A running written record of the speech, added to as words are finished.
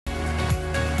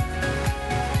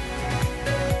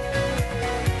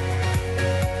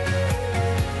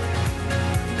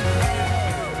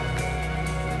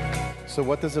So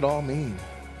what does it all mean?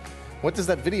 What does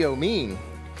that video mean?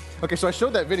 Okay, so I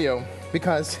showed that video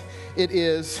because it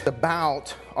is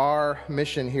about our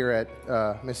mission here at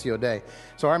Missio Dei.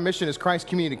 So our mission is Christ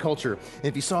Community Culture. And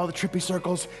if you saw the trippy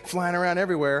circles flying around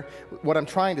everywhere, what I'm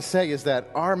trying to say is that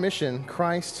our mission,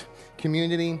 Christ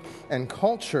Community and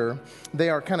Culture, they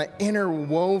are kind of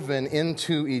interwoven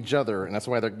into each other. And that's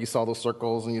why you saw those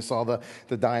circles and you saw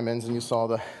the diamonds and you saw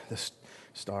the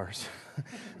stars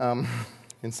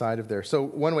inside of there. So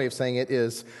one way of saying it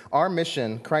is our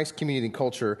mission, Christ Community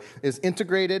Culture, is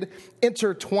integrated,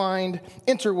 intertwined,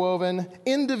 interwoven,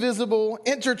 indivisible,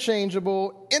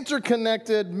 interchangeable,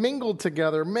 interconnected, mingled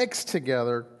together, mixed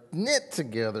together, knit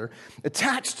together,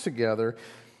 attached together,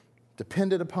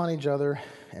 dependent upon each other,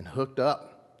 and hooked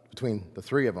up between the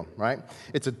three of them, right?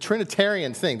 It's a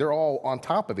Trinitarian thing. They're all on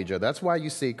top of each other. That's why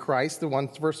you see Christ, the one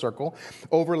first circle,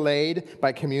 overlaid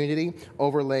by community,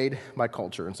 overlaid by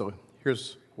culture. And so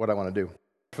here's what I want to do.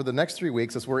 For the next 3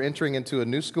 weeks, as we're entering into a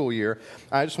new school year,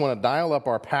 I just want to dial up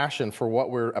our passion for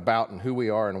what we're about and who we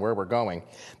are and where we're going.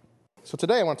 So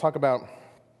today I want to talk about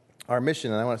our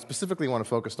mission, and I specifically want to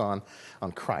focus on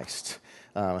Christ.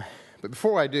 But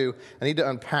before I do, I need to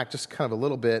unpack just kind of a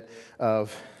little bit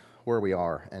of where we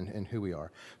are and who we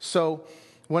are. So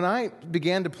when I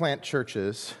began to plant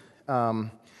churches,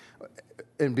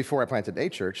 and before I planted a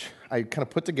church, I kind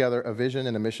of put together a vision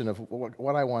and a mission of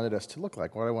what I wanted us to look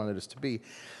like, what I wanted us to be.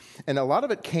 And a lot of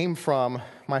it came from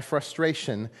my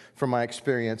frustration from my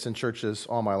experience in churches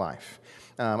all my life.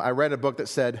 I read a book that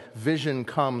said, vision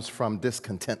comes from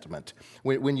discontentment.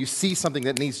 When you see something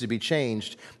that needs to be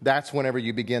changed, that's whenever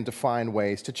you begin to find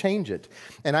ways to change it.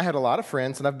 And I had a lot of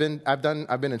friends, and I've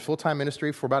been in full-time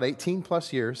ministry for about 18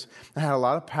 plus years. I had a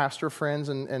lot of pastor friends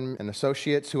and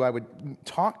associates who I would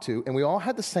talk to, and we all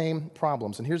had the same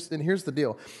problems. And here's the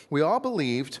deal. We all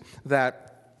believed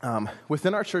that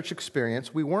within our church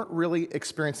experience, we weren't really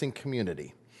experiencing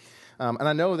community. And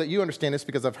I know that you understand this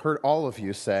because I've heard all of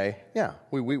you say, yeah,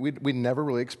 we never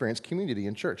really experienced community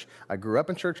in church. I grew up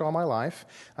in church all my life.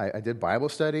 I did Bible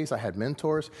studies. I had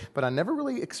mentors. But I never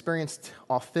really experienced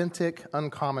authentic,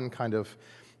 uncommon kind of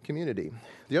community.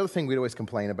 The other thing we'd always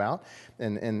complain about,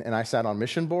 and I sat on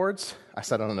mission boards. I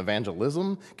sat on an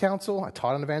evangelism council. I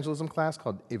taught an evangelism class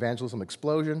called Evangelism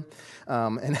Explosion.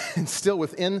 And still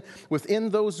within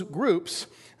those groups,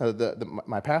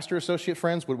 my pastor associate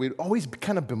friends, we'd always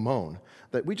kind of bemoan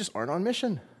that we just aren't on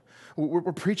mission.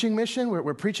 We're preaching mission.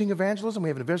 We're preaching evangelism. We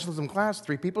have an evangelism class.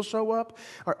 3 people show up.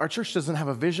 Our church doesn't have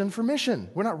a vision for mission.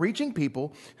 We're not reaching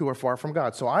people who are far from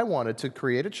God. So I wanted to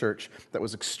create a church that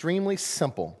was extremely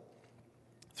simple.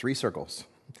 3 circles: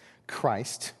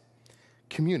 Christ,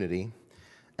 community,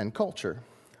 and culture.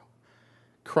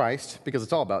 Christ, because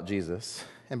it's all about Jesus.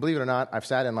 And believe it or not, I've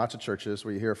sat in lots of churches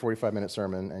where you hear a 45-minute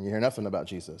sermon and you hear nothing about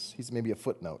Jesus. He's maybe a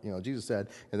footnote. Jesus said,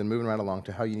 and then moving right along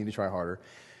to how you need to try harder,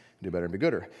 do better, and be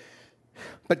gooder.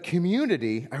 But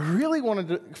community, I really wanted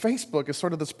to, Facebook is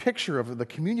sort of this picture of the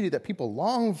community that people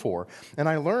long for. And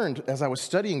I learned as I was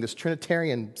studying this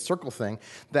Trinitarian circle thing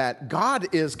that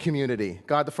God is community.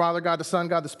 God the Father, God the Son,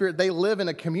 God the Spirit, they live in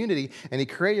a community, and He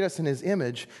created us in His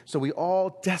image, so we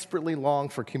all desperately long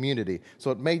for community.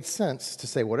 So it made sense to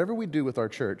say whatever we do with our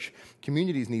church,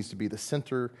 communities needs to be the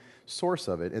center source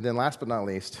of it. And then last but not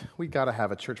least, we got to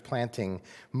have a church planting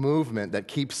movement that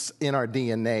keeps in our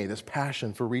DNA this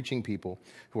passion for reaching people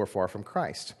who are far from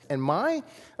Christ. And my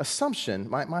assumption,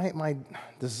 my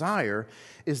desire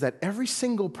is that every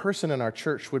single person in our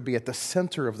church would be at the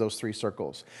center of those 3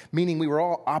 circles, meaning we were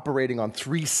all operating on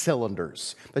 3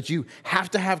 cylinders, that you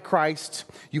have to have Christ,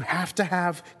 you have to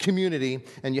have community,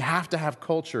 and you have to have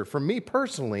culture. For me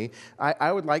personally,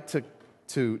 I would like to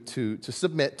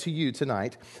submit to you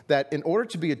tonight that in order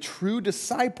to be a true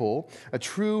disciple, a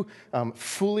true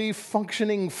fully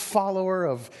functioning follower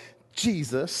of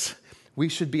Jesus, we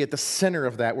should be at the center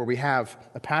of that, where we have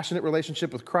a passionate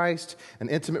relationship with Christ, an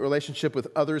intimate relationship with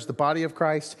others, the body of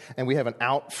Christ, and we have an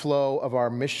outflow of our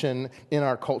mission in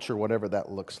our culture, whatever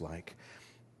that looks like.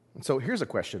 And so here's a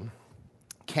question.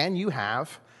 Can you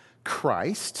have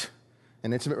Christ,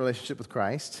 an intimate relationship with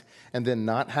Christ, and then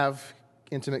not have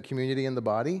intimate community in the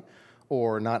body,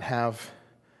 or not have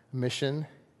mission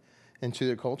into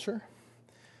their culture?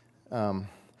 There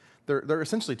are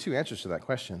essentially 2 answers to that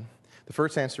question. The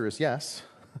first answer is yes,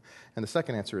 and the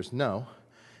second answer is no,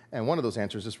 and one of those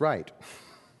answers is right.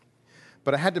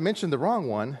 But I had to mention the wrong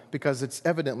one because it's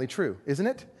evidently true, isn't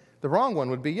it? The wrong one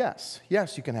would be yes.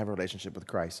 Yes, you can have a relationship with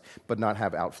Christ, but not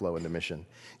have outflow in the mission.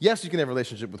 Yes, you can have a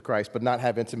relationship with Christ, but not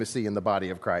have intimacy in the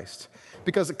body of Christ.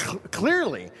 Because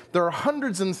clearly, there are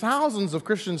hundreds and thousands of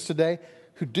Christians today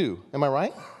who do. Am I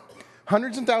right?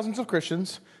 Hundreds and thousands of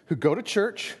Christians who go to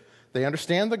church, they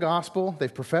understand the gospel,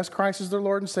 they've professed Christ as their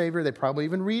Lord and Savior, they probably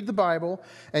even read the Bible,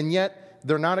 and yet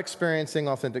they're not experiencing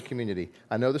authentic community.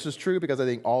 I know this is true because I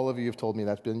think all of you have told me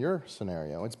that's been your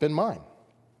scenario. It's been mine.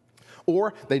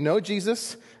 Or they know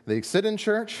Jesus, they sit in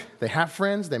church, they have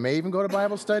friends, they may even go to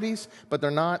Bible studies, but they're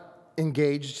not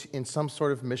engaged in some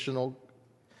sort of missional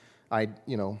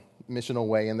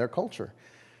way in their culture.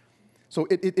 So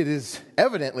it is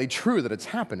evidently true that it's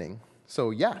happening.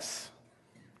 So yes,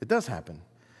 it does happen.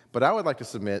 But I would like to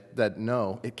submit that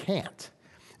no, it can't.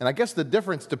 And I guess the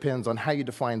difference depends on how you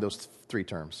define those three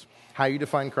terms. How you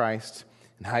define Christ,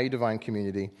 and how you define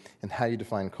community, and how you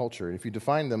define culture. And if you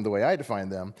define them the way I define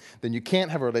them, then you can't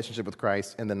have a relationship with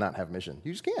Christ and then not have mission.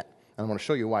 You just can't. And I want to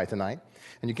show you why tonight.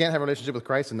 And you can't have a relationship with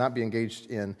Christ and not be engaged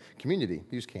in community.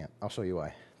 You just can't. I'll show you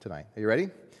why tonight. Are you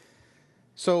ready?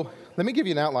 So let me give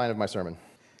you an outline of my sermon.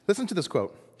 Listen to this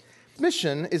quote.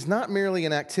 Mission is not merely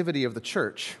an activity of the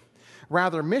church.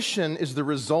 Rather, mission is the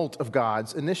result of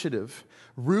God's initiative,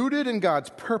 rooted in God's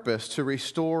purpose to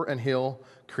restore and heal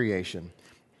creation.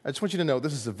 I just want you to know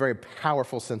this is a very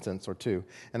powerful sentence or two,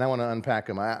 and I want to unpack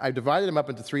them. I divided them up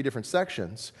into three different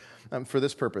sections for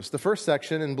this purpose. The first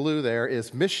section in blue there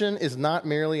is mission is not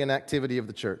merely an activity of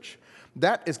the church.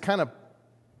 That is kind of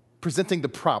presenting the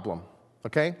problem,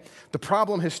 okay? The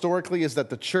problem historically is that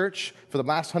the church for the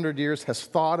last 100 years has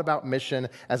thought about mission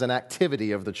as an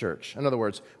activity of the church. In other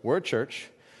words, we're a church,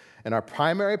 and our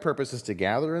primary purpose is to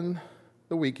gather in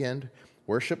the weekend,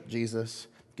 worship Jesus,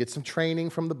 get some training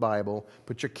from the Bible,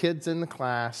 put your kids in the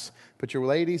class, put your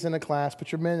ladies in a class,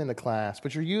 put your men in a class,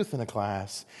 put your youth in a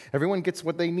class. Everyone gets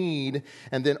what they need.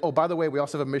 And then, oh, by the way, we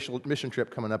also have a mission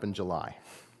trip coming up in July.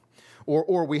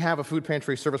 Or we have a food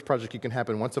pantry service project that can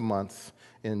happen once a month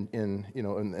in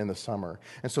the summer.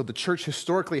 And so the church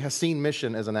historically has seen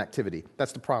mission as an activity.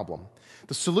 That's the problem.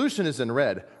 The solution is in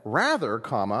red. Rather,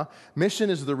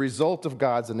 mission is the result of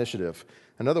God's initiative.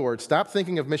 In other words, stop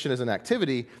thinking of mission as an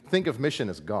activity. Think of mission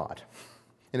as God.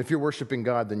 And if you're worshiping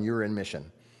God, then you're in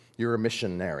mission. You're a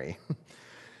missionary.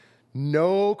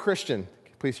 No Christian,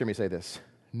 please hear me say this,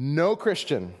 no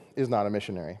Christian is not a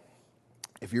missionary.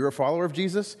 If you're a follower of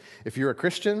Jesus, if you're a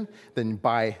Christian, then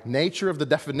by nature of the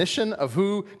definition of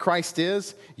who Christ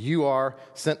is, you are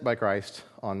sent by Christ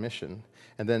on mission.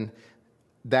 And then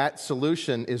that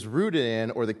solution is rooted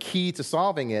in, or the key to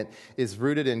solving it is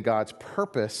rooted in God's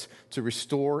purpose to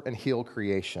restore and heal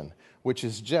creation, which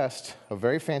is just a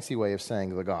very fancy way of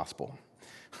saying the gospel.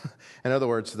 In other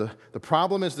words, the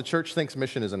problem is the church thinks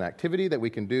mission is an activity that we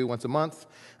can do once a month.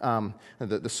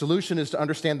 The solution is to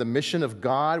understand the mission of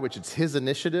God, which is His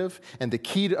initiative. And the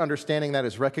key to understanding that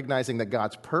is recognizing that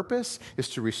God's purpose is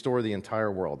to restore the entire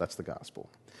world. That's the gospel.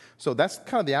 So that's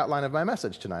kind of the outline of my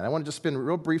message tonight. I want to just spend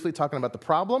real briefly talking about the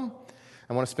problem.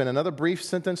 I want to spend another brief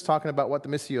sentence talking about what the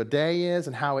Missio Dei is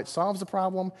and how it solves the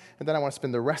problem. And then I want to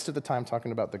spend the rest of the time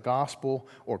talking about the gospel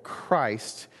or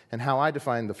Christ and how I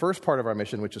define the first part of our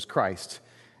mission, which is Christ,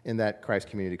 in that Christ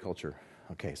community culture.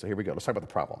 Okay, so here we go. Let's talk about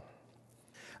the problem.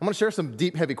 I'm going to share some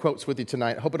deep, heavy quotes with you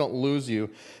tonight. I hope I don't lose you,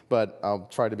 but I'll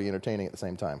try to be entertaining at the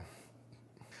same time.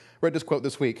 Read this quote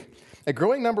this week. A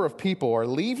growing number of people are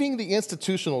leaving the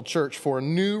institutional church for a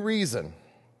new reason.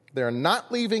 They are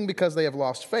not leaving because they have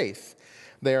lost faith.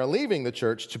 They are leaving the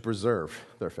church to preserve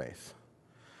their faith.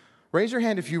 Raise your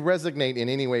hand if you resonate in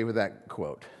any way with that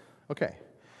quote. Okay.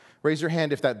 Raise your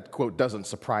hand if that quote doesn't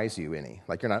surprise you any.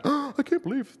 Like you're not, oh, I can't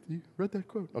believe you read that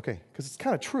quote. Okay, because it's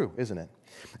kind of true, isn't it?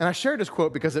 And I shared this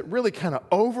quote because it really kind of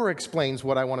over-explains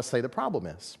what I want to say the problem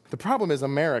is. The problem is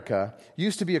America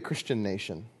used to be a Christian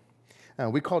nation.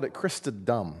 We called it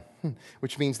Christendom,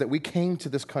 which means that we came to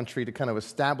this country to kind of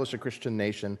establish a Christian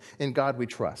nation. In God we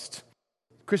trust.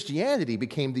 Christianity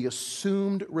became the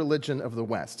assumed religion of the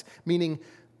West, meaning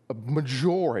a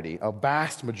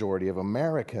vast majority of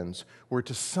Americans were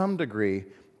to some degree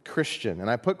Christian. And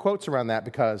I put quotes around that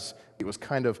because it was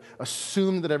kind of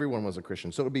assumed that everyone was a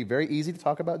Christian. So it would be very easy to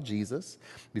talk about Jesus.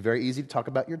 It would be very easy to talk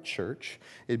about your church.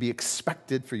 It would be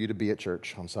expected for you to be at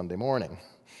church on Sunday morning.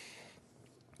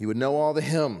 You would know all the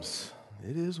hymns.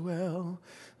 It is well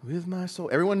with my soul.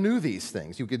 Everyone knew these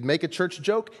things. You could make a church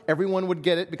joke. Everyone would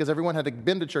get it because everyone had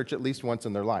been to church at least once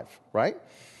in their life, right?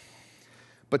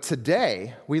 But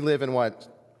today, we live in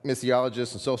what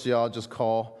missiologists and sociologists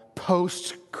call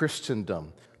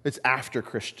post-Christendom. It's after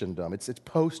Christendom. It's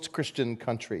post-Christian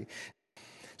country.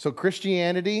 So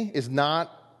Christianity is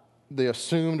not the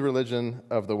assumed religion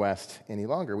of the West any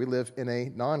longer. We live in a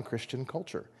non-Christian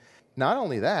culture. Not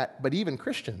only that, but even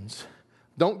Christians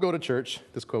don't go to church,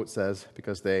 this quote says,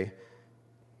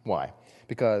 why?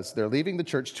 Because they're leaving the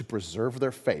church to preserve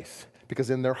their faith. because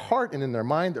in their heart and in their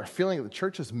mind, they're feeling that the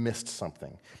church has missed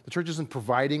something. The church isn't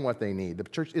providing what they need. The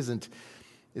church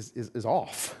is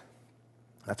off.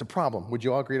 That's a problem. Would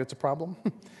you all agree that's a problem?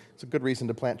 It's a good reason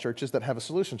to plant churches that have a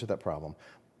solution to that problem.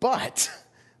 But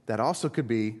that also could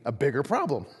be a bigger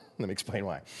problem. Let me explain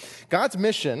why. God's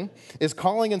mission is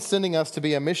calling and sending us to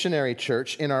be a missionary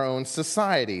church in our own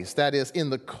societies. That is, in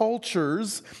the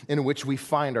cultures in which we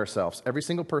find ourselves. Every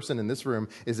single person in this room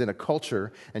is in a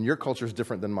culture, and your culture is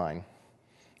different than mine.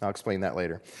 I'll explain that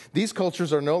later. These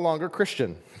cultures are no longer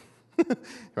Christian.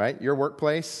 Right? Your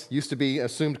workplace used to be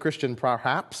assumed Christian,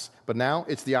 perhaps, but now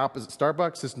it's the opposite.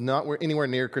 Starbucks is not anywhere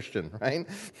near Christian, right?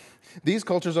 These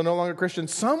cultures are no longer Christian.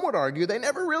 Some would argue they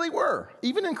never really were.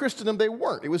 Even in Christendom, they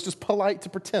weren't. It was just polite to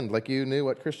pretend like you knew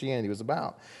what Christianity was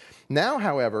about. Now,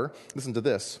 however, listen to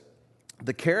this.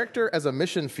 The character as a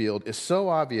mission field is so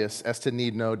obvious as to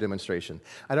need no demonstration.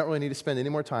 I don't really need to spend any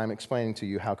more time explaining to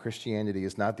you how Christianity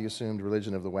is not the assumed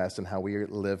religion of the West and how we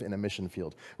live in a mission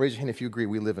field. Raise your hand if you agree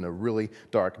we live in a really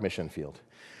dark mission field.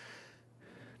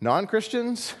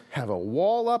 Non-Christians have a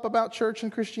wall up about church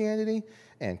and Christianity,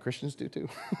 and Christians do too.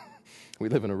 We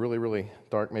live in a really, really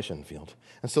dark mission field.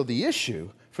 And so the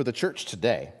issue for the church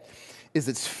today is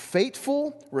its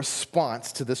faithful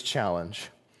response to this challenge.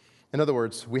 In other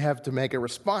words, we have to make a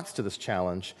response to this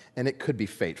challenge, and it could be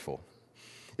fateful.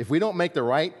 If we don't make the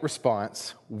right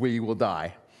response, we will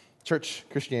die.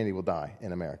 Christianity will die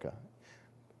in America.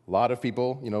 A lot of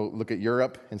people, look at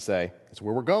Europe and say, it's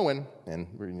where we're going, and,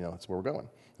 it's where we're going.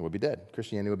 And we'll be dead.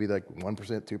 Christianity would be like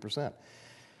 1%, 2%.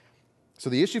 So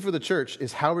the issue for the church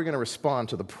is how we're going to respond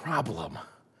to the problem.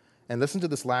 And listen to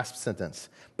this last sentence.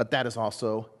 But that is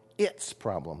also its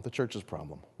problem, the church's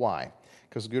problem. Why?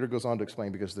 Because Guder goes on to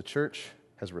explain, because the church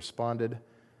has responded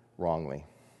wrongly.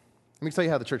 Let me tell you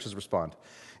how the churches respond.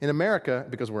 In America,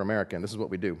 because we're American, this is what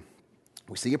we do.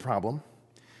 We see a problem.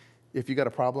 If you got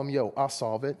a problem, I'll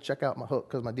solve it. Check out my hook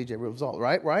because my DJ result,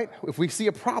 right? If we see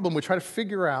a problem, we try to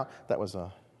figure out, that was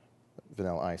a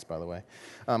Vanilla Ice, by the way.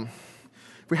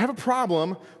 If we have a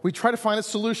problem, we try to find a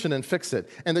solution and fix it.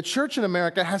 And the church in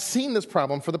America has seen this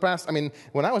problem for the past,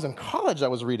 when I was in college, I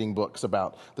was reading books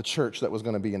about the church that was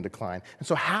going to be in decline. And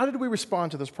so how did we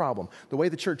respond to this problem? The way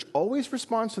the church always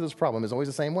responds to this problem is always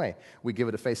the same way. We give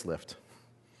it a facelift.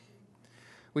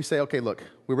 We say, okay, look,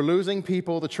 we were losing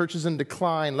people, the church is in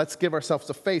decline, let's give ourselves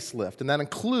a facelift. And that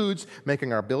includes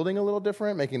making our building a little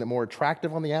different, making it more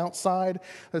attractive on the outside.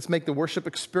 Let's make the worship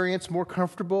experience more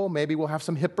comfortable. Maybe we'll have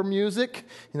some hipper music,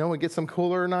 we get some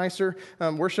cooler, nicer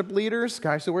worship leaders,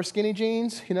 guys who wear skinny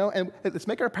jeans, and let's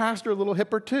make our pastor a little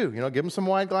hipper too. Give him some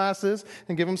wine glasses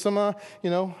and give him some,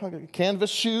 canvas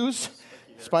shoes,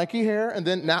 spiky hair. And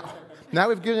then now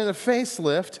we've given it a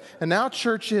facelift, and now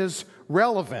church is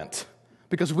relevant.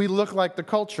 Because we look like the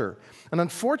culture. And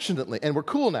unfortunately, and we're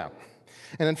cool now.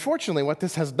 And unfortunately, what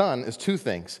this has done is two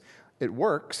things. It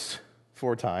works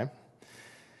for a time,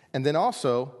 and then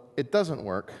also, it doesn't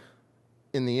work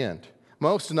in the end.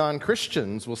 Most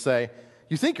non-Christians will say,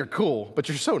 you think you're cool, but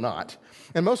you're so not.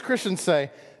 And most Christians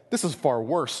say, this is far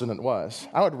worse than it was.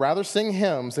 I would rather sing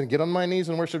hymns and get on my knees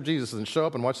and worship Jesus than show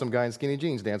up and watch some guy in skinny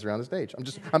jeans dance around the stage. I'm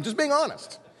just being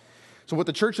honest. So what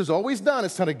the church has always done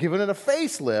is kind of given it a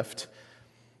facelift,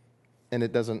 and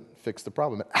it doesn't fix the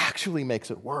problem. It actually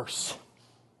makes it worse.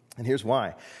 And here's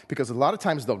why. Because a lot of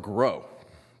times they'll grow.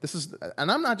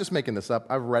 And I'm not just making this up.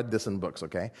 I've read this in books,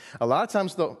 okay? A lot of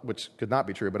times, which could not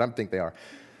be true, but I think they are.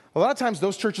 A lot of times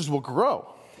those churches will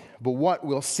grow. But what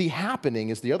we'll see happening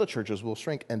is the other churches will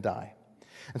shrink and die.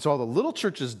 And so all the little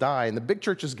churches die and the big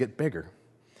churches get bigger.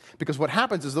 Because what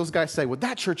happens is those guys say, well,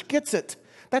 that church gets it.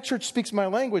 That church speaks my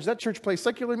language. That church plays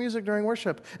secular music during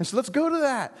worship. And so let's go to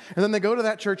that. And then they go to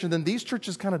that church, and then these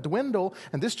churches kind of dwindle,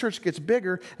 and this church gets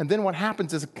bigger. And then what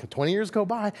happens is 20 years go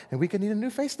by, and we can need a new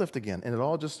facelift again. And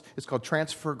it's called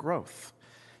transfer growth.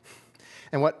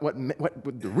 And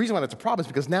the reason why that's a problem is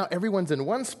because now everyone's in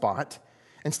one spot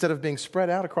instead of being spread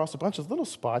out across a bunch of little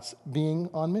spots being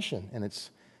on mission. And it's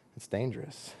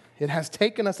dangerous. It has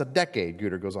taken us a decade,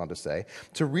 Guder goes on to say,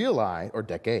 to realize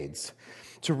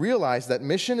that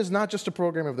mission is not just a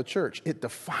program of the church. It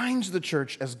defines the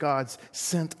church as God's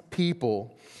sent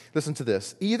people. Listen to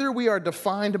this. Either we are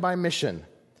defined by mission,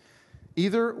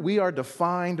 which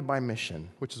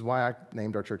is why I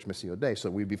named our church Missio Dei, so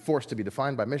we'd be forced to be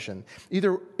defined by mission.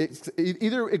 Either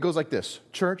it goes like this.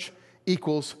 Church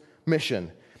equals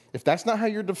mission. If that's not how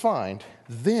you're defined,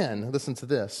 then, listen to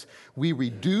this, we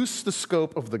reduce the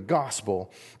scope of the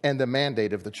gospel and the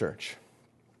mandate of the church.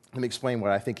 Let me explain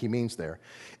what I think he means there.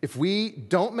 If we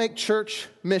don't make church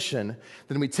mission,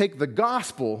 then we take the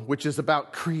gospel, which is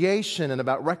about creation and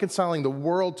about reconciling the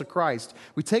world to Christ.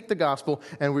 We take the gospel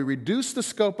and we reduce the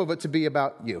scope of it to be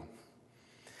about you.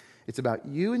 It's about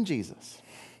you and Jesus.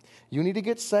 You need to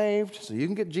get saved so you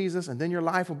can get Jesus, and then your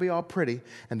life will be all pretty,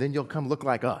 and then you'll come look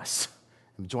like us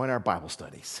and join our Bible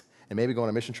studies and maybe go on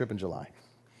a mission trip in July.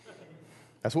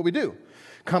 That's what we do.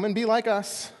 Come and be like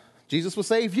us. Jesus will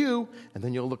save you, and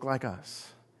then you'll look like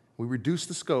us. We reduce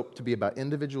the scope to be about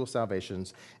individual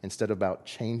salvations instead of about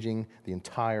changing the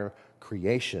entire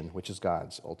creation, which is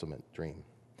God's ultimate dream.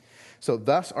 So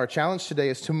thus, our challenge today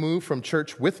is to move from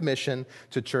church with mission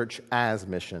to church as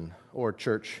mission, or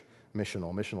church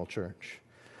missional church.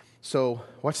 So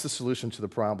what's the solution to the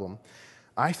problem?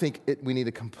 I think we need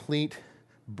a complete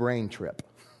brain trip.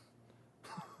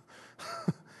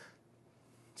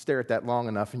 Stare at that long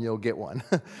enough and you'll get one.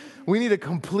 We need a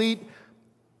complete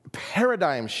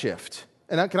paradigm shift.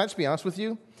 And can I just be honest with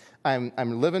you? I'm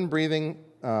living, breathing,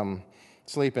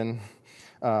 sleeping,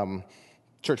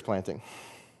 church planting,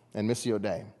 and Missio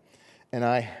Dei. And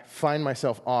I find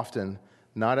myself often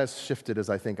not as shifted as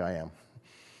I think I am.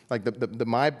 Like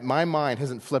my mind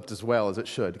hasn't flipped as well as it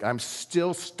should. I'm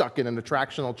still stuck in an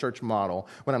attractional church model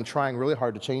when I'm trying really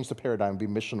hard to change the paradigm and be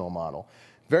missional model.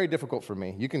 Very difficult for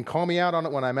me. You can call me out on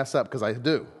it when I mess up, because I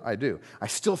do. I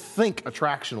still think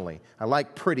attractionally. I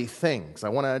like pretty things. I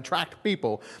want to attract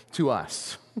people to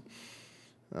us.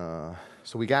 So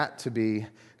we got to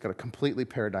completely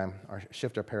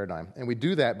shift our paradigm. And we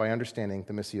do that by understanding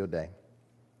the Missio Dei.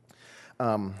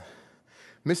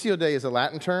 Missio Dei is a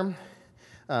Latin term.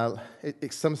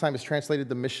 It sometimes is translated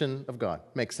the mission of God.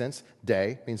 Makes sense.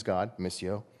 Dei means God.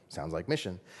 Missio sounds like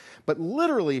mission. But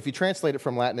literally, if you translate it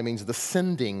from Latin, it means the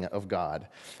sending of God.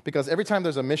 Because every time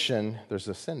there's a mission, there's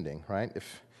a sending, right?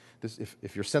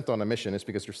 If you're sent on a mission, it's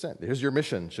because you're sent. Here's your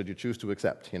mission, should you choose to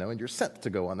accept, and you're sent to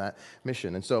go on that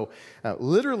mission. And so,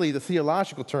 literally, the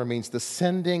theological term means the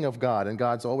sending of God, and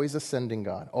God's always a sending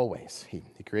God, always. He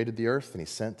created the earth, and he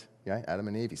sent Adam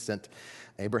and Eve. He sent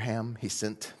Abraham. He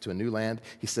sent to a new land.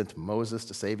 He sent Moses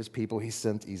to save his people. He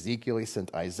sent Ezekiel. He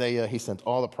sent Isaiah. He sent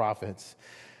all the prophets.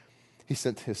 He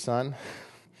sent his son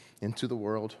into the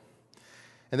world.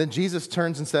 And then Jesus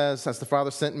turns and says, as the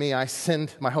Father sent me, I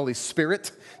send my Holy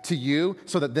Spirit to you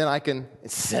so that then I can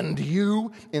send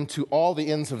you into all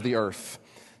the ends of the earth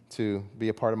to be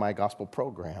a part of my gospel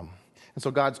program. And so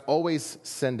God's always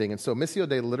sending. And so Missio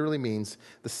Dei literally means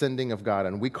the sending of God.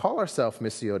 And we call ourselves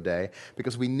Missio Dei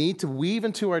because we need to weave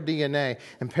into our DNA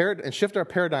and shift our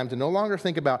paradigm to no longer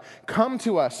think about, come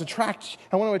to us,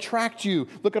 I want to attract you.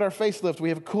 Look at our facelift. We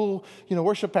have a cool,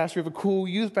 worship pastor. We have a cool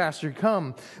youth pastor.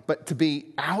 Come. But to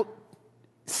be out,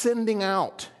 sending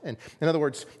out. And in other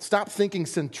words, stop thinking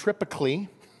centripically.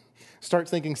 Start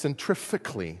thinking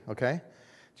centrifugally, okay?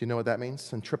 Do you know what that means?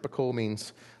 Centripetal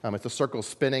means it's a circle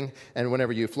spinning, and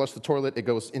whenever you flush the toilet, it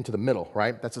goes into the middle,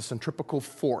 right? That's a centripetal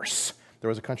force. There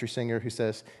was a country singer who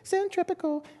says,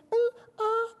 centripetal,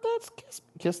 that's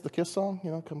Kiss, the Kiss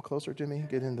song, come closer to me,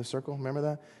 get in the circle. Remember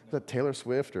that? Is that Taylor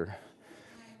Swift or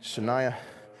Shania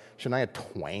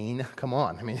Twain? Come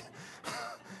on,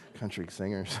 country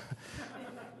singers.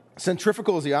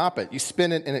 Centrifugal is the opposite. You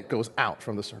spin it, and it goes out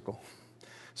from the circle.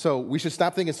 So we should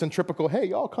stop thinking centripetal, hey,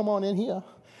 y'all come on in here,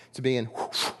 to being,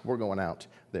 we're going out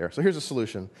there. So here's a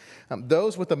solution.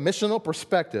 Those with a missional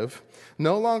perspective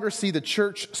no longer see the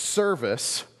church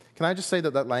service. Can I just say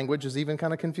that language is even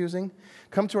kind of confusing?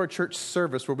 Come to our church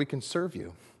service where we can serve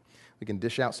you. We can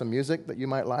dish out some music that you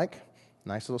might like,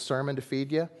 nice little sermon to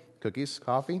feed you, cookies,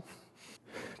 coffee.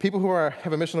 People who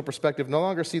have a missional perspective no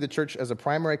longer see the church as a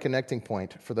primary connecting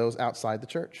point for those outside the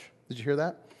church. Did you hear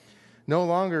that? No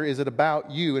longer is it about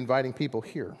you inviting people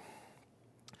here.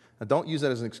 Now, don't use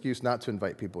that as an excuse not to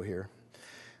invite people here.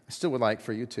 I still would like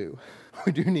for you to.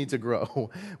 We do need to grow.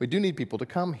 We do need people to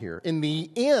come here. In the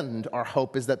end, our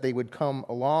hope is that they would come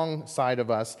alongside of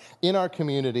us in our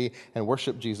community and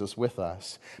worship Jesus with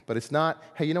us. But it's not,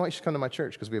 hey, you know what, you should come to my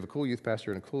church because we have a cool youth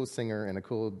pastor and a cool singer and a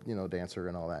cool, dancer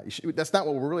and all that. That's not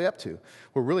what we're really up to.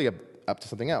 We're really up to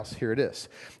something else. Here it is.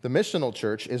 The missional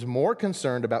church is more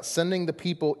concerned about sending the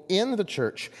people in the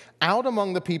church out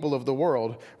among the people of the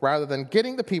world rather than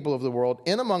getting the people of the world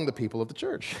in among the people of the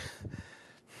church.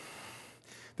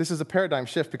 This is a paradigm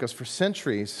shift because for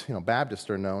centuries, Baptists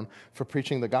are known for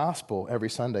preaching the gospel every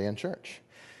Sunday in church.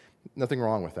 Nothing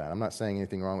wrong with that. I'm not saying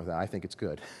anything wrong with that. I think it's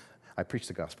good. I preach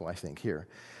the gospel, I think, here.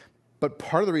 But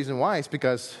part of the reason why is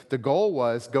because the goal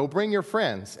was, go bring your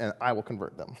friends and I will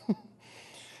convert them.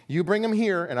 You bring them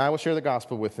here and I will share the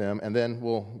gospel with them and then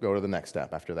we'll go to the next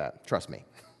step after that. Trust me.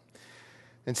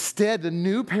 Instead, the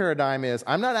new paradigm is,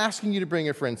 I'm not asking you to bring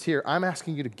your friends here. I'm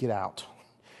asking you to get out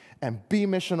and be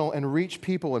missional and reach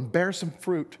people and bear some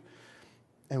fruit.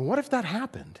 And what if that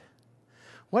happened?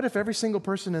 What if every single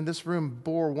person in this room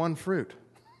bore one fruit?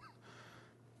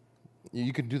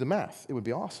 You could do the math. It would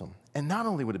be awesome. And not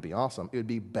only would it be awesome, it would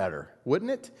be better,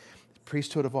 wouldn't it?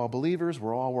 Priesthood of all believers,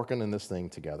 we're all working in this thing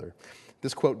together.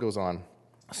 This quote goes on.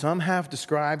 Some have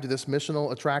described this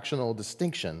missional attractional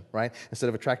distinction, right? Instead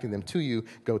of attracting them to you,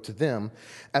 go to them,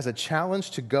 as a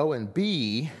challenge to go and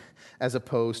be as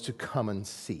opposed to come and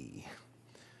see.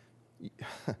 You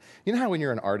know how when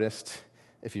you're an artist,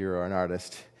 if you're an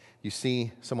artist, you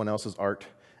see someone else's art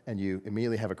and you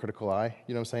immediately have a critical eye?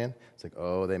 You know what I'm saying? It's like,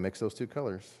 oh, they mix those two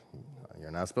colors. You're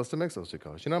not supposed to mix those two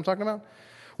colors. You know what I'm talking about?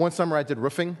 One summer I did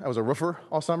roofing. I was a roofer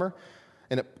all summer,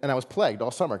 and I was plagued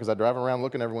all summer because I drive around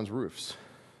looking at everyone's roofs.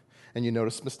 And you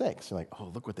notice mistakes. You're like, oh,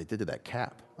 look what they did to that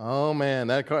cap. Oh, man,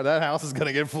 that house is going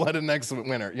to get flooded next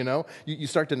winter, you know? You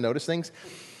start to notice things.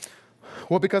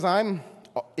 Well, because I'm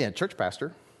a church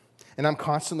pastor, and I'm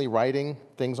constantly writing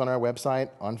things on our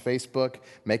website, on Facebook,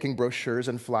 making brochures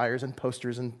and flyers and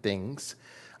posters and things,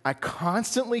 I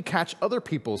constantly catch other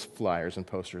people's flyers and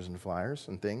posters and flyers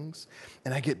and things,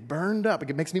 and I get burned up.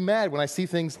 It makes me mad when I see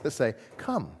things that say,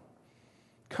 come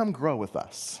grow with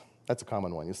us. That's a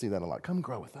common one. You'll see that a lot. Come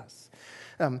grow with us.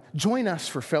 Join us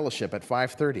for fellowship at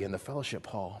 5:30 in the fellowship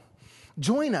hall.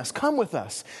 Join us. Come with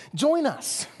us. Join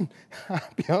us. I'll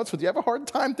be honest with you, I have a hard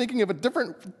time thinking of a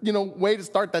different, way to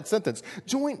start that sentence.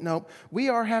 We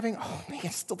are having,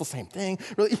 it's still the same thing.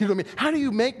 Really, you know what I mean? How do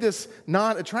you make this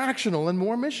non-attractional and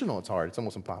more missional? It's hard. It's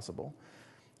almost impossible.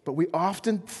 But we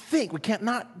often think, we can't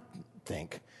not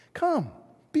think, come,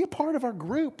 be a part of our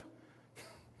group.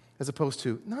 As opposed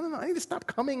to, no, I need to stop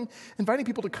inviting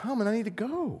people to come, and I need to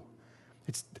go.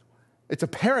 It's a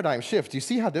paradigm shift. You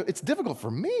see how it's difficult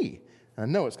for me, and I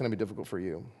know it's going to be difficult for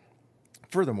you.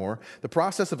 Furthermore, the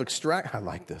process of extracting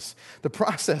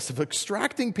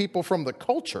people from the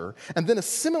culture and then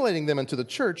assimilating them into the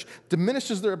church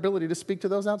diminishes their ability to speak to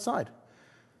those outside.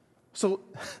 So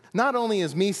not only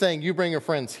is me saying you bring your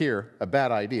friends here a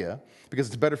bad idea, because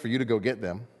it's better for you to go get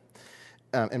them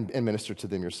and minister to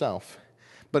them yourself,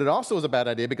 but it also is a bad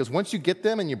idea because once you get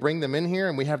them and you bring them in here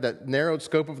and we have that narrowed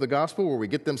scope of the gospel where we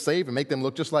get them saved and make them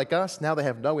look just like us, now they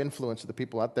have no influence to the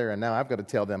people out there, and now I've got to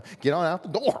tell them, get on out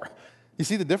the door. You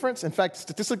see the difference? In fact,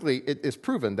 statistically, it is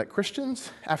proven that Christians,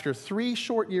 after 3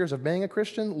 short years of being a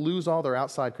Christian, lose all their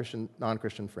outside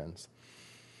non-Christian friends.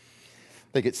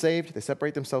 They get saved, they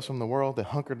separate themselves from the world, they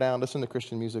hunker down, listen to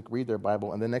Christian music, read their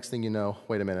Bible, and the next thing you know,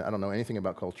 wait a minute, I don't know anything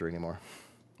about culture anymore.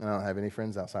 I don't have any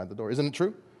friends outside the door. Isn't it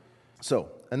true?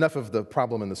 So, enough of the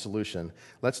problem and the solution.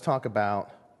 Let's talk about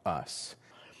us.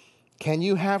 Can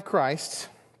you have Christ,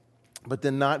 but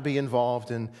then not be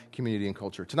involved in community and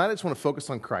culture? Tonight, I just want to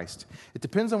focus on Christ. It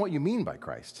depends on what you mean by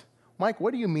Christ. Mike,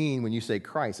 what do you mean when you say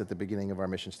Christ at the beginning of our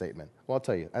mission statement? Well, I'll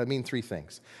tell you. I mean 3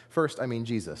 things. First, I mean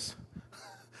Jesus.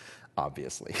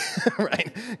 Obviously,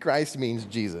 right? Christ means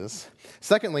Jesus.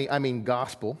 Secondly, I mean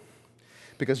gospel,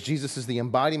 because Jesus is the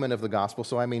embodiment of the gospel,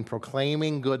 so I mean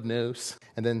proclaiming good news.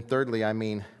 And then thirdly, I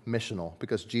mean missional,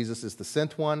 because Jesus is the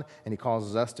sent one, and he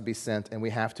causes us to be sent, and we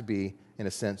have to be, in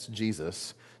a sense,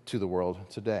 Jesus to the world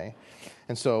today.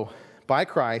 And so, by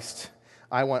Christ,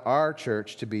 I want our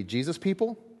church to be Jesus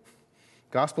people,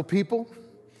 gospel people,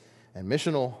 and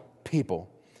missional people.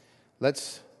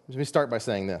 Let me start by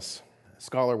saying this. A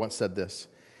scholar once said this: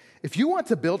 if you want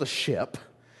to build a ship,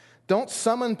 don't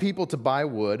summon people to buy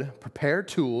wood, prepare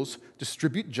tools,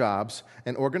 distribute jobs,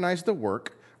 and organize the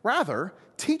work. Rather,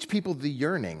 teach people the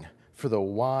yearning for the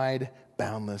wide,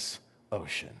 boundless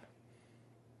ocean.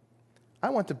 I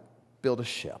want to build a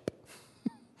ship.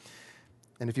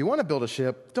 And if you want to build a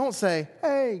ship, don't say,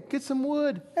 hey, get some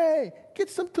wood. Hey, get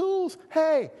some tools.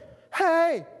 Hey,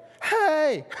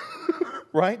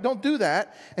 right? Don't do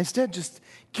that. Instead, just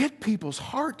get people's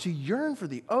heart to yearn for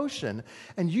the ocean,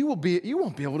 and you won't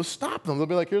be able to stop them. They'll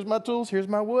be like, here's my tools, here's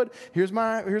my wood, here's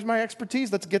my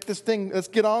expertise. Let's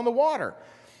get on the water.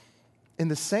 In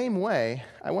the same way,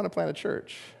 I want to plant a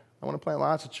church. I want to plant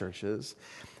lots of churches.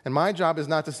 And my job is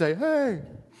not to say, hey,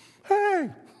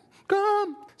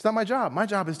 come. It's not my job. My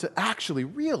job is to actually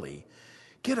really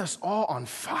get us all on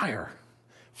fire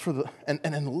and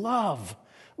in love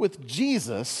with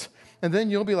Jesus. And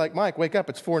then you'll be like, Mike, wake up,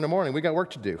 it's 4 a.m, we got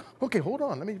work to do. Okay, hold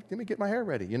on, let me get my hair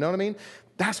ready. You know what I mean?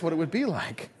 That's what it would be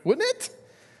like, wouldn't it?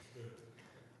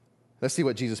 Let's see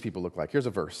what Jesus people look like. Here's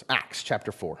a verse, Acts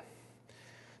chapter 4.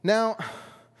 Now,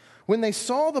 when they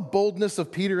saw the boldness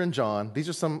of Peter and John, these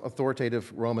are some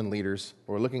authoritative Roman leaders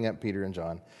who are looking at Peter and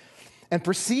John, and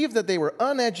perceived that they were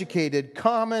uneducated,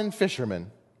 common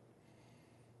fishermen,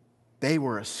 they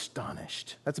were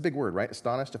astonished. That's a big word, right?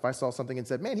 Astonished. If I saw something and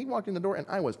said, man, he walked in the door, and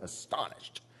I was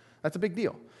astonished. That's a big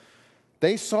deal.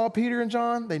 They saw Peter and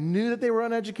John. They knew that they were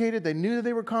uneducated. They knew that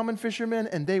they were common fishermen,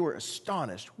 and they were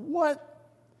astonished. What?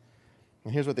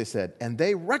 And here's what they said. And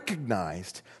they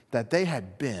recognized that they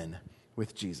had been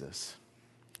with Jesus.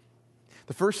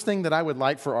 The first thing that I would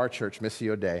like for our church,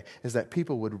 Missio Dei, is that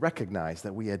people would recognize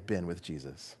that we had been with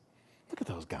Jesus. Look at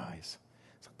those guys.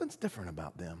 Something's different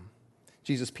about them.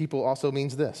 Jesus' people also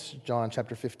means this, John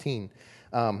chapter 15.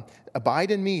 Abide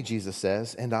in me, Jesus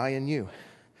says, and I in you.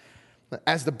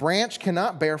 As the branch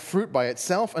cannot bear fruit by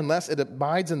itself unless it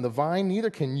abides in the vine, neither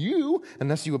can you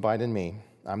unless you abide in me.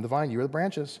 I'm the vine, you are the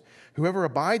branches. Whoever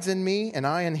abides in me and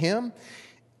I in him,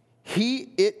 he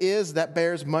it is that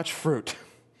bears much fruit.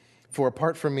 For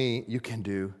apart from me, you can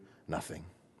do nothing.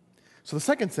 So the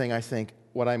second thing I think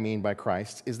what I mean by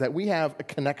Christ is that we have a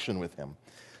connection with him.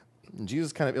 And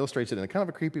Jesus kind of illustrates it in a kind of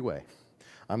a creepy way.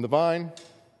 I'm the vine,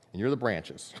 and you're the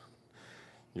branches.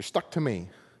 You're stuck to me.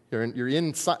 You're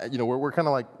inside, we're kind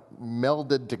of like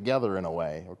melded together in a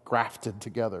way, or grafted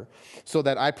together, so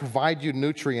that I provide you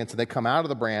nutrients, and they come out of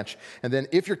the branch, and then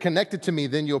if you're connected to me,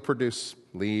 then you'll produce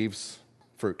leaves,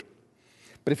 fruit.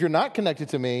 But if you're not connected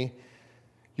to me,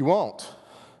 you won't.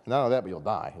 Not only that, but you'll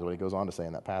die, is what he goes on to say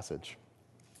in that passage.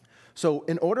 So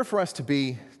in order for us to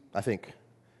be, I think,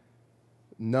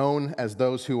 known as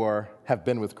those who have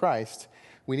been with Christ,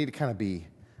 we need to kind of be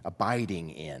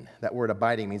abiding in. That word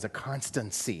abiding means a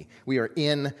constancy. We are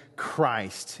in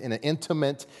Christ. In an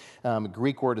intimate,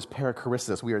 Greek word is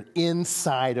paracharistos. We are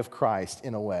inside of Christ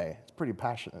in a way. It's pretty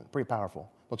passionate, pretty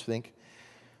powerful, don't you think?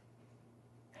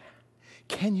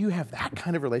 Can you have that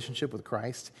kind of relationship with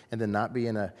Christ and then not be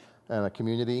in a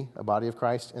community, a body of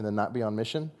Christ, and then not be on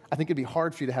mission? I think it'd be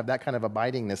hard for you to have that kind of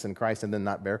abidingness in Christ and then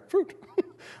not bear fruit,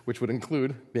 which would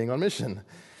include being on mission.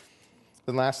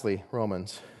 Then lastly,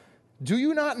 Romans. Do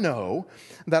you not know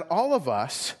that all of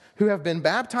us who have been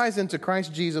baptized into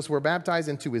Christ Jesus were baptized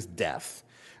into his death?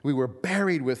 We were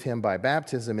buried with him by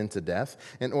baptism into death,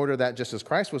 in order that just as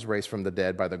Christ was raised from the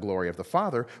dead by the glory of the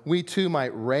Father, we too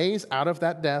might raise out of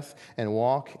that death and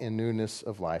walk in newness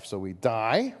of life. So we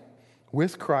die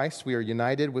with Christ. We are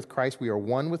united with Christ. We are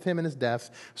one with him in his death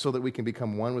so that we can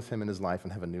become one with him in his life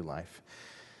and have a new life.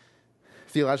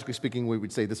 Theologically speaking, we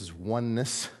would say this is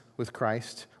oneness with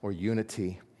Christ or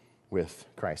unity with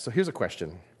Christ. So here's a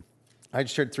question. I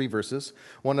just shared 3 verses.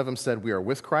 One of them said we are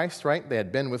with Christ, right? They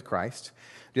had been with Christ.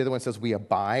 The other one says we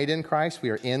abide in Christ. We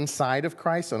are inside of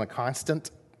Christ with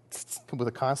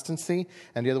a constancy.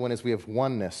 And the other one is we have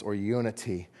oneness or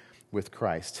unity with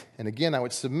Christ. And again, I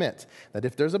would submit that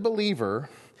if there's a believer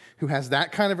who has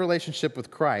that kind of relationship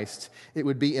with Christ, it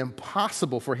would be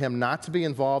impossible for him not to be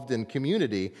involved in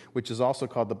community, which is also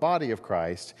called the body of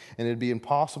Christ, and it would be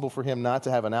impossible for him not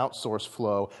to have an outsourced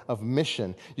flow of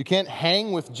mission. You can't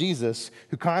hang with Jesus,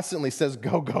 who constantly says,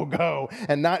 go, go, go,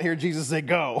 and not hear Jesus say,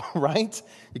 go, right?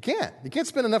 You can't. You can't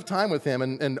spend enough time with him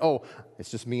and it's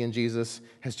just me and Jesus.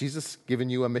 Has Jesus given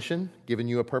you a mission, given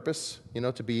you a purpose,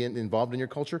 to be involved in your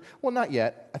culture? Well, not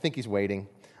yet. I think he's waiting.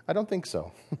 I don't think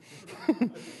so.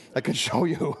 I can show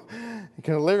you.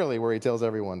 Literally where he tells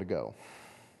everyone to go.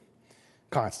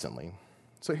 Constantly.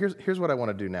 So here's what I want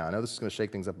to do now. I know this is going to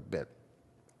shake things up a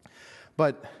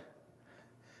bit.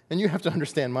 And you have to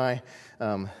understand my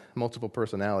multiple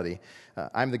personality.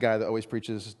 I'm the guy that always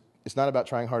preaches, it's not about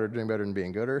trying harder, doing better, and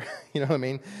being gooder. You know what I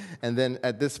mean? And then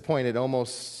at this point, I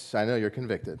know you're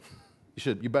convicted.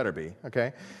 You better be,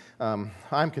 okay?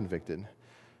 I'm convicted.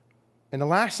 And the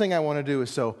last thing I want to do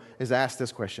is ask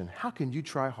this question. How can you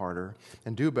try harder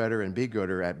and do better and be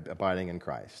gooder at abiding in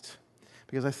Christ?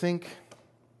 Because I think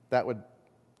that would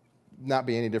not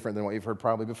be any different than what you've heard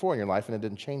probably before in your life, and it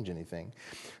didn't change anything.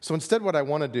 So instead what I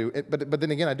want to do, but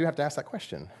then again, I do have to ask that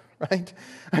question, right?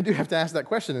 I do have to ask that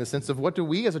question in the sense of what do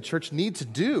we as a church need to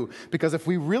do? Because if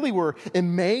we really were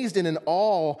amazed and in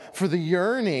awe for the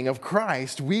yearning of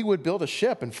Christ, we would build a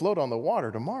ship and float on the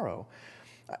water tomorrow.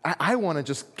 I want to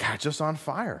just catch us on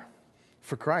fire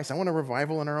for Christ. I want a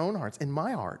revival in our own hearts, in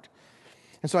my heart.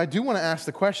 And so I do want to ask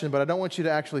the question, but I don't want you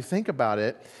to actually think about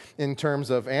it in terms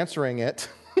of answering it.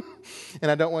 And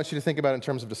I don't want you to think about it in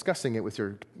terms of discussing it with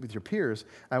your peers.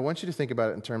 I want you to think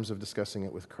about it in terms of discussing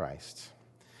it with Christ.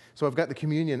 So I've got the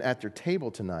communion at your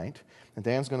table tonight, and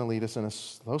Dan's going to lead us in a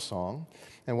slow song.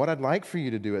 And what I'd like for you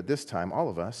to do at this time, all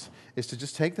of us, is to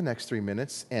just take the next 3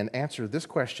 minutes and answer this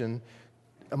question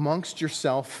amongst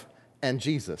yourself and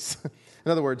Jesus.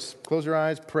 In other words, close your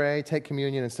eyes, pray, take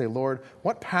communion, and say, Lord,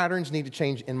 what patterns need to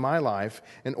change in my life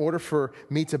in order for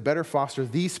me to better foster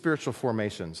these spiritual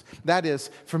formations? That is,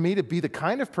 for me to be the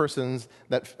kind of person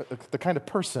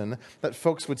that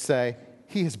folks would say,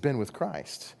 he has been with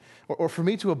Christ. Or for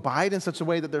me to abide in such a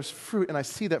way that there's fruit, and I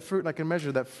see that fruit, and I can measure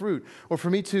that fruit. Or for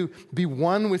me to be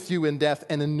one with you in death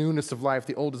and in newness of life,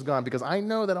 the old is gone. Because I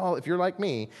know that if you're like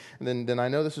me, then I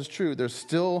know this is true. There's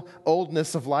still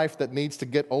oldness of life that needs to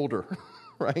get older,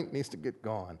 right? Needs to get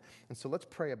gone. And so let's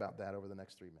pray about that over the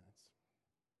next 3 minutes.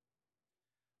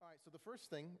 All right, so the first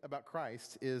thing about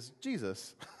Christ is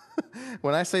Jesus.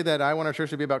 When I say that I want our church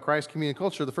to be about Christ, community,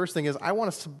 culture, the first thing is I want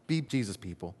us to be Jesus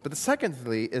people. But the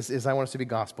secondly is I want us to be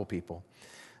gospel people,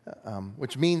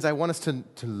 which means I want us to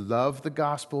love the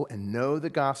gospel and know the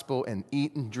gospel and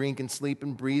eat and drink and sleep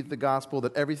and breathe the gospel,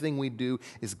 that everything we do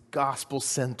is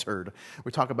gospel-centered.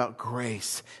 We talk about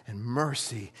grace and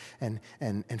mercy and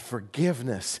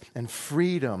forgiveness and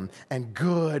freedom and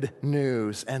good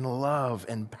news and love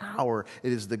and power.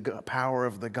 It is the power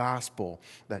of the gospel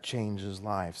that changes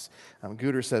lives.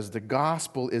 Guter says the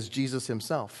gospel is Jesus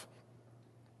himself.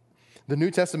 The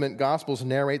New Testament Gospels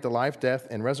narrate the life, death,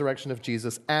 and resurrection of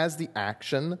Jesus as the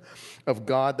action of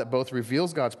God that both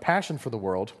reveals God's passion for the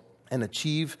world and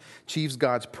achieves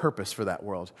God's purpose for that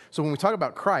world. So when we talk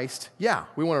about Christ, yeah,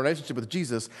 we want a relationship with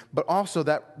Jesus, but also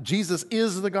that Jesus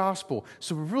is the gospel.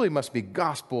 So we really must be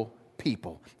gospel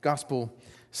people,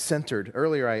 gospel-centered.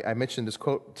 Earlier, I mentioned this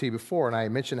quote to you before, and I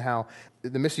mentioned how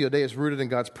the Missio Dei is rooted in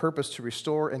God's purpose to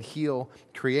restore and heal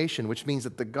creation, which means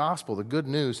that the gospel, the good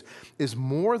news, is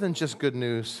more than just good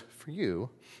news for you.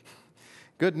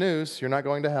 Good news, you're not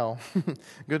going to hell.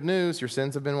 Good news, your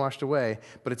sins have been washed away.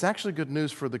 But it's actually good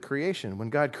news for the creation.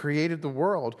 When God created the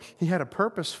world, he had a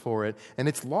purpose for it, and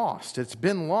it's lost. It's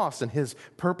been lost, and his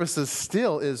purposes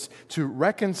still is to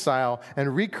reconcile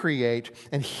and recreate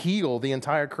and heal the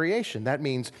entire creation. That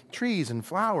means trees and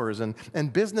flowers and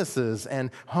businesses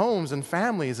and homes and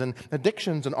families and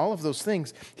addictions and all of those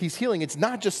things. He's healing. It's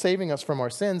not just saving us from our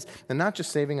sins and not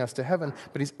just saving us to heaven,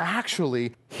 but he's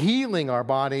actually healing our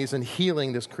bodies and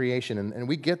healing this creation. And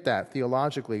we get that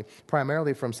theologically,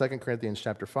 primarily from 2 Corinthians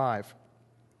chapter 5.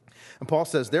 And Paul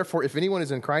says, therefore, if anyone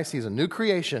is in Christ, he is a new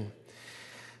creation.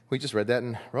 We just read that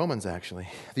in Romans, actually.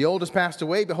 The old has passed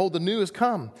away. Behold, the new has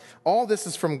come. All this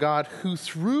is from God, who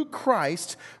through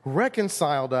Christ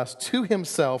reconciled us to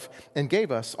himself and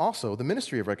gave us also the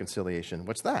ministry of reconciliation.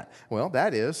 What's that? Well,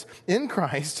 that is, in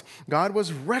Christ, God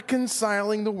was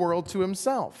reconciling the world to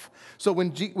himself. So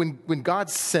when God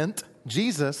sent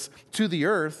Jesus to the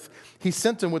earth, he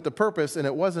sent him with the purpose, and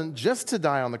it wasn't just to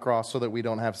die on the cross so that we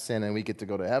don't have sin and we get to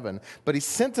go to heaven, but he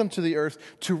sent him to the earth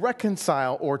to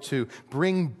reconcile or to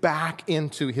bring back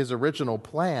into his original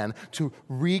plan to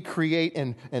recreate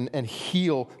and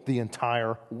heal the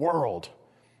entire world.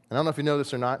 And I don't know if you know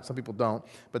this or not, some people don't,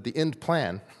 but the end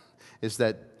plan is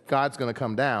that God's going to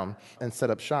come down and set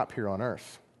up shop here on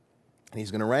earth. And he's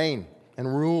going to reign and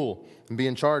rule and be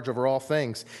in charge over all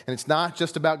things. And it's not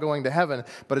just about going to heaven,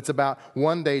 but it's about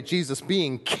one day Jesus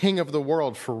being king of the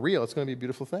world for real. It's going to be a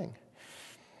beautiful thing.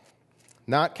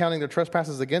 Not counting their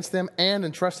trespasses against them and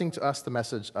entrusting to us the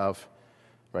message of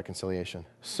reconciliation.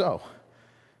 So,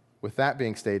 with that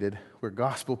being stated, we're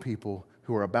gospel people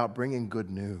who are about bringing good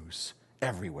news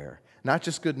everywhere. Not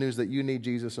just good news that you need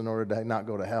Jesus in order to not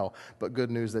go to hell, but good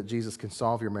news that Jesus can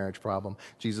solve your marriage problem.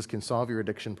 Jesus can solve your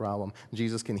addiction problem.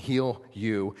 Jesus can heal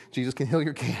you. Jesus can heal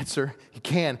your cancer. He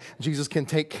can. Jesus can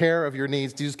take care of your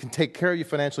needs. Jesus can take care of you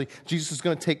financially. Jesus is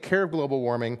going to take care of global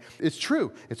warming. It's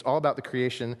true. It's all about the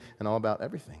creation and all about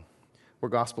everything. We're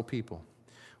gospel people.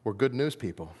 We're good news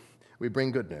people. We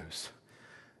bring good news.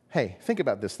 Hey, think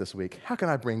about this week. How can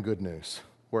I bring good news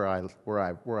where I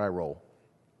roll?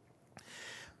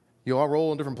 You all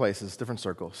roll in different places, different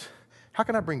circles. How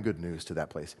can I bring good news to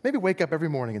that place? Maybe wake up every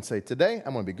morning and say, today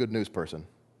I'm going to be a good news person,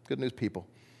 good news people.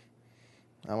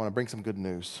 I want to bring some good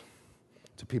news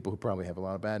to people who probably have a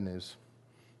lot of bad news.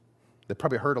 They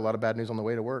probably heard a lot of bad news on the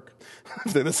way to work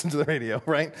if they listen to the radio,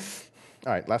 right?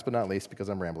 All right, last but not least, because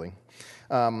I'm rambling,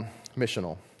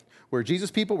 missional. We're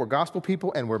Jesus people, we're gospel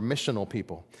people, and we're missional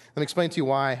people. Let me explain to you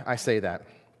why I say that.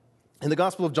 In the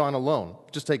Gospel of John alone,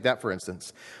 just take that for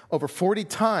instance, over 40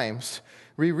 times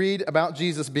We read about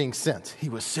Jesus being sent. He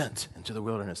was sent into the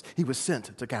wilderness. He was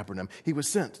sent to Capernaum. He was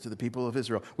sent to the people of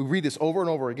Israel. We read this over and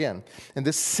over again. And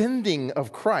this sending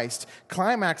of Christ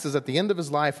climaxes at the end of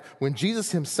his life when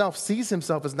Jesus himself sees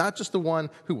himself as not just the one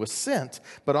who was sent,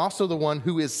 but also the one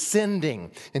who is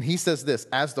sending. And he says this,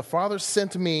 as the Father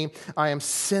sent me, I am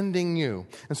sending you.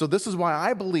 And so this is why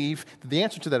I believe that the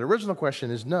answer to that original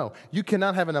question is no. You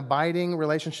cannot have an abiding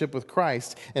relationship with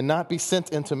Christ and not be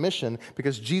sent into mission,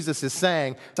 because Jesus is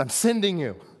saying, I'm sending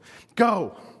you.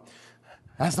 Go.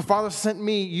 As the Father sent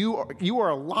me, you are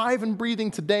alive and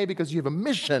breathing today because you have a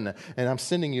mission, and I'm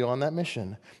sending you on that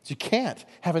mission. So you can't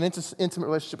have an intimate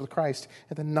relationship with Christ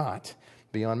and then not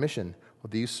be on mission. Well,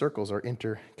 these circles are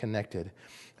interconnected.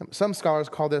 Some scholars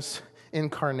call this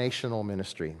incarnational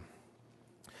ministry.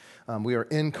 We are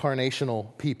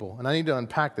incarnational people. And I need to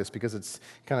unpack this because it's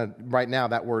kind of, right now,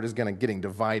 that word is getting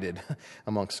divided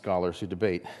amongst scholars who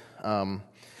debate.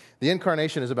 The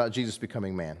incarnation is about Jesus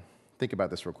becoming man. Think about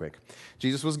this real quick.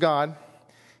 Jesus was God,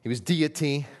 he was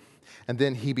deity, and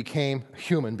then he became a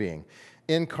human being.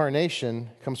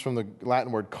 Incarnation comes from the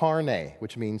Latin word carne,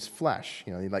 which means flesh.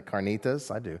 You know, you like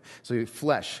carnitas? I do. So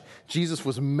flesh. Jesus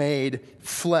was made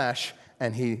flesh,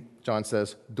 and he, John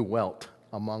says, dwelt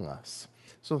among us.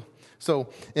 So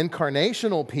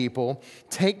incarnational people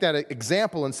take that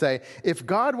example and say, if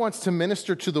God wants to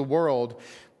minister to the world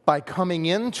by coming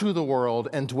into the world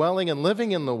and dwelling and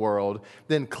living in the world,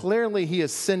 then clearly he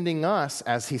is sending us,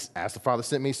 as the Father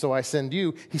sent me, so I send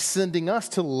you. He's sending us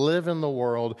to live in the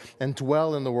world and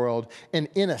dwell in the world, and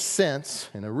in a sense,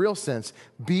 in a real sense,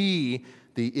 be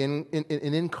an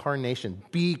incarnation,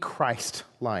 be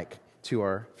Christ-like to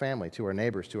our family, to our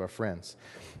neighbors, to our friends.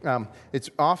 It's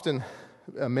often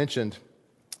mentioned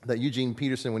that Eugene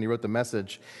Peterson, when he wrote the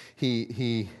Message,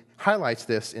 he highlights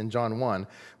this in John 1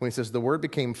 when he says, the Word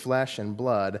became flesh and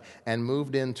blood and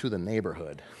moved into the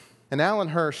neighborhood. And Alan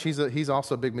Hirsch, he's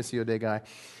also a big Missio Dei guy.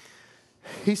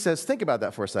 He says, think about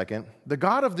that for a second. The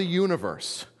God of the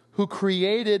universe, who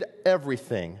created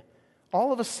everything,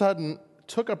 all of a sudden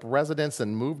took up residence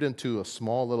and moved into a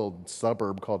small little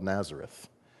suburb called Nazareth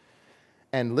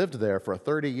and lived there for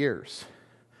 30 years.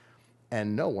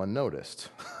 And no one noticed.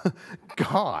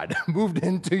 God moved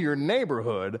into your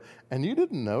neighborhood and you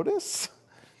didn't notice?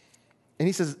 And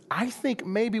he says, I think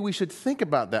maybe we should think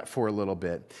about that for a little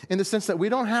bit, in the sense that we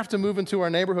don't have to move into our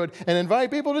neighborhood and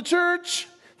invite people to church,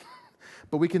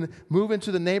 but we can move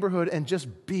into the neighborhood and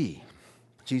just be.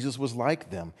 Jesus was like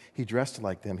them. He dressed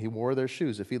like them. He wore their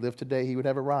shoes. If he lived today, he would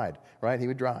have a ride, right? He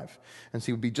would drive. And so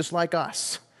he would be just like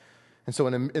us. And so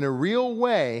in a real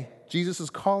way, Jesus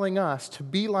is calling us to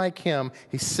be like him.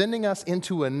 He's sending us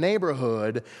into a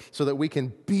neighborhood so that we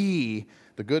can be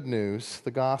the good news,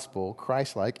 the gospel,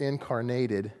 Christ-like,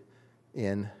 incarnated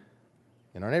in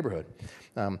our neighborhood.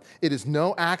 It is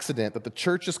no accident that the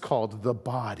church is called the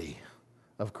body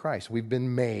of Christ. We've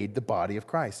been made the body of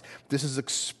Christ. This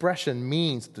expression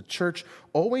means that the church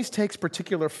always takes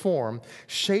particular form,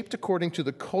 shaped according to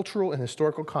the cultural and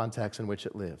historical context in which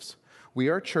it lives. We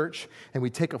are a church, and we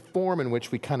take a form in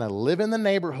which we kind of live in the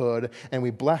neighborhood, and we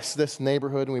bless this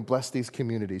neighborhood, and we bless these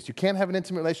communities. You can't have an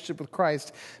intimate relationship with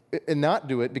Christ and not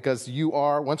do it, because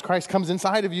once Christ comes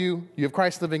inside of you, you have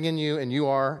Christ living in you, and you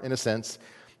are, in a sense,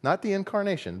 not the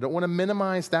incarnation. Don't want to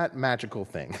minimize that magical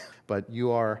thing, but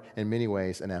you are, in many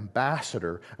ways, an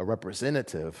ambassador, a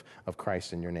representative of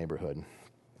Christ in your neighborhood.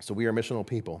 So we are missional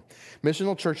people.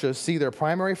 Missional churches see their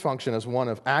primary function as one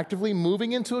of actively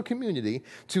moving into a community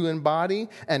to embody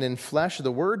and enflesh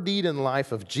the word, deed, and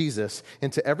life of Jesus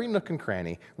into every nook and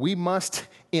cranny. We must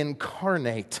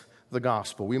incarnate the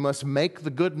gospel. We must make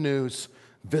the good news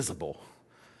visible.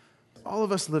 All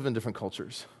of us live in different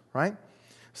cultures, right?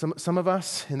 Some of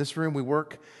us in this room, we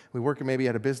work maybe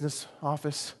at a business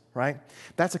office, right?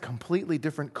 That's a completely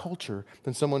different culture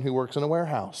than someone who works in a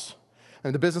warehouse.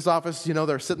 In the business office,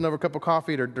 they're sitting over a cup of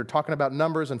coffee, they're talking about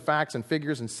numbers and facts and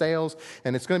figures and sales,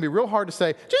 and it's going to be real hard to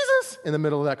say, Jesus, in the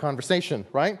middle of that conversation,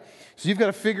 right? So you've got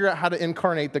to figure out how to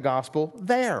incarnate the gospel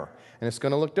there, and it's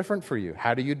going to look different for you.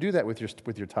 How do you do that with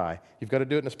your tie? You've got to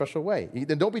do it in a special way.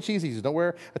 And don't be cheesy. Don't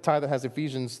wear a tie that has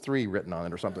Ephesians 3 written on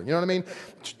it or something. You know what I mean?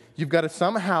 You've got to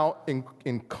somehow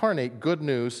incarnate good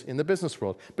news in the business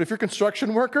world. But if you're a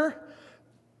construction worker,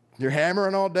 you're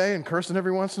hammering all day and cursing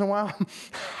every once in a while.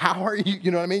 How are you,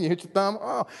 you know what I mean? You hit your thumb.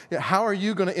 Oh, yeah, how are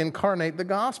you going to incarnate the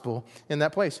gospel in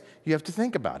that place? You have to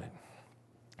think about it.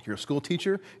 You're a school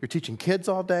teacher, you're teaching kids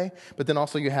all day, but then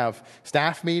also you have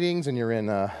staff meetings and you're in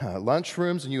lunch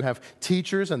rooms and you have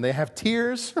teachers and they have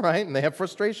tears, right? And they have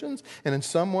frustrations. And in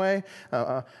some way,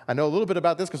 I know a little bit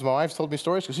about this because my wife's told me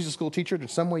stories because she's a school teacher. In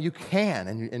some way you can,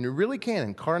 and you really can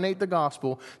incarnate the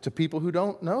gospel to people who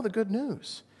don't know the good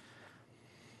news.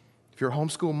 If you're a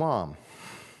homeschool mom,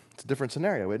 it's a different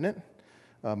scenario, isn't it?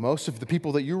 Most of the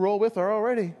people that you roll with are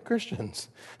already Christians.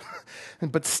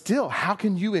 But still, how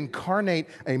can you incarnate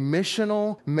a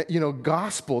missional,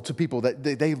 gospel to people that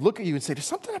they look at you and say, there's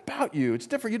something about you. It's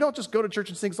different. You don't just go to church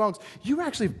and sing songs. You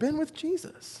actually have been with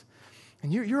Jesus.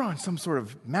 And you're on some sort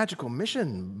of magical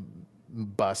mission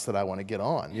bus that I want to get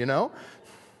on,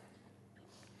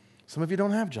 Some of you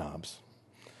don't have jobs.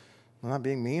 I'm not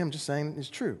being mean. I'm just saying it's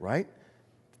true, right?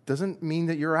 Doesn't mean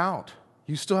that you're out.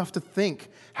 You still have to think,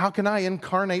 how can I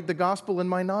incarnate the gospel in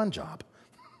my non-job?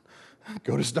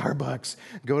 Go to Starbucks,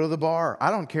 go to the bar,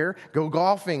 I don't care. Go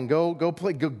golfing, go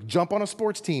play, go jump on a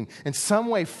sports team. In some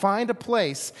way, find a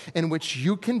place in which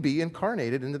you can be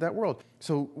incarnated into that world.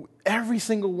 So every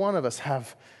single one of us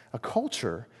have a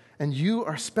culture, and you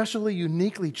are specially,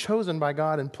 uniquely chosen by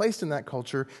God and placed in that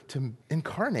culture to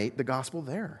incarnate the gospel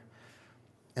there.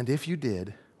 And if you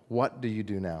did, what do you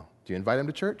do now? Do you invite them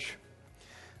to church?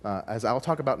 As I'll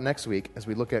talk about next week, as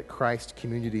we look at Christ,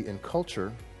 community, and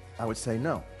culture, I would say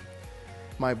no.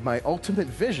 My ultimate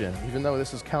vision, even though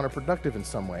this is counterproductive in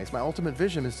some ways, my ultimate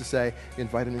vision is to say,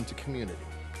 invite them into community.